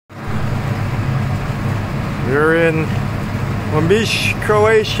We're in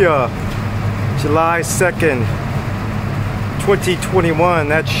Croatia, July 2nd, 2021.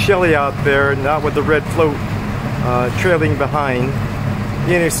 That's Shelli out there, not with the red float trailing behind.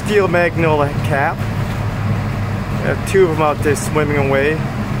 In a steel magnolia cap. We have two of them out there swimming away.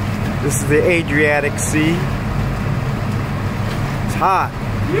 This is the Adriatic Sea. It's hot.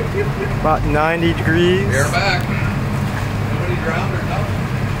 About 90 degrees. We're back. Nobody drowned or nothing.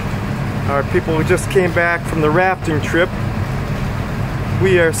 Our people who just came back from the rafting trip.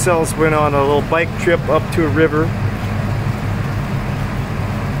 We ourselves went on a little bike trip up to a river.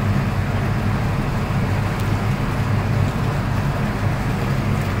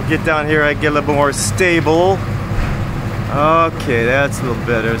 Get down here, I get a little more stable. Okay, that's a little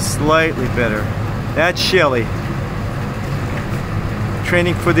better, slightly better. That's Shelli.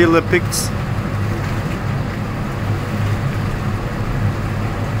 Training for the Olympics.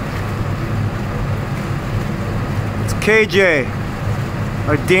 It's KJ,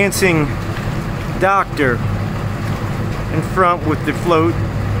 our dancing doctor, in front with the float.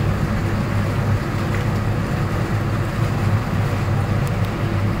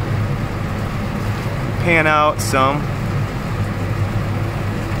 Pan out some.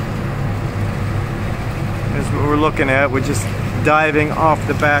 That's what we're looking at. We're just diving off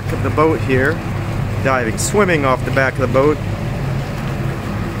the back of the boat here. Swimming off the back of the boat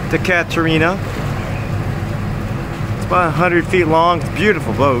to Katerina. It's about 100 feet long. It's a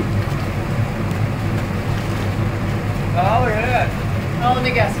beautiful boat. Oh, look at that. Oh, let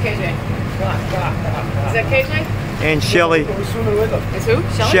me guess, KJ. Is that KJ? And Shelli. Who's swimming with them? It's who?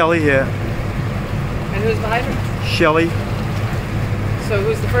 Shelli? Shelli, yeah. And who's behind her? Shelli. So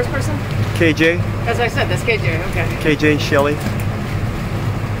who's the first person? KJ. As I said, that's KJ, okay. KJ, Shelli.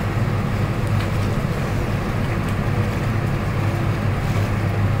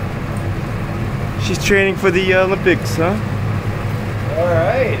 She's training for the Olympics, huh?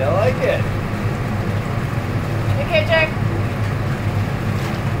 Alright, I like it. Hey, KJ.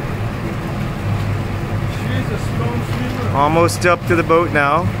 She's a strong swimmer. Almost up to the boat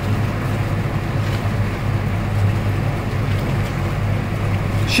now.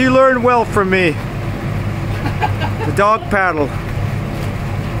 She learned well from me. The dog paddle.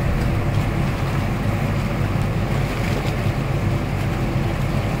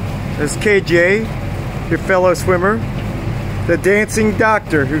 There's KJ, your fellow swimmer. The dancing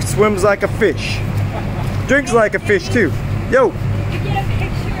doctor who swims like a fish. Drinks like a fish too. Yo!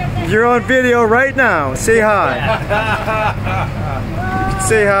 You're on video right now. Say hi.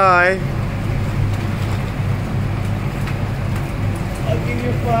 Say hi. I'll give you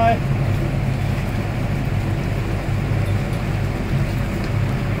a fly.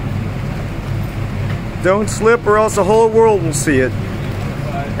 Don't slip or else the whole world will see it.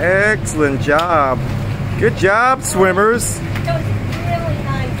 Excellent job. Good job, swimmers. It was really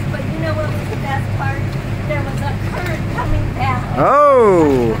nice, but you know what was the best part? There was a current coming down.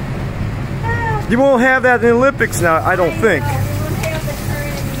 Oh! You won't have that in the Olympics now, I don't think. We won't have the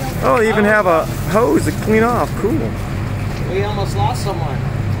current in the Olympics. Oh, they even have a hose to clean off. Cool. We almost lost someone.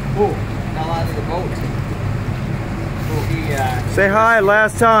 Who? Fell out of the boat. Say hi,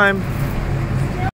 last time.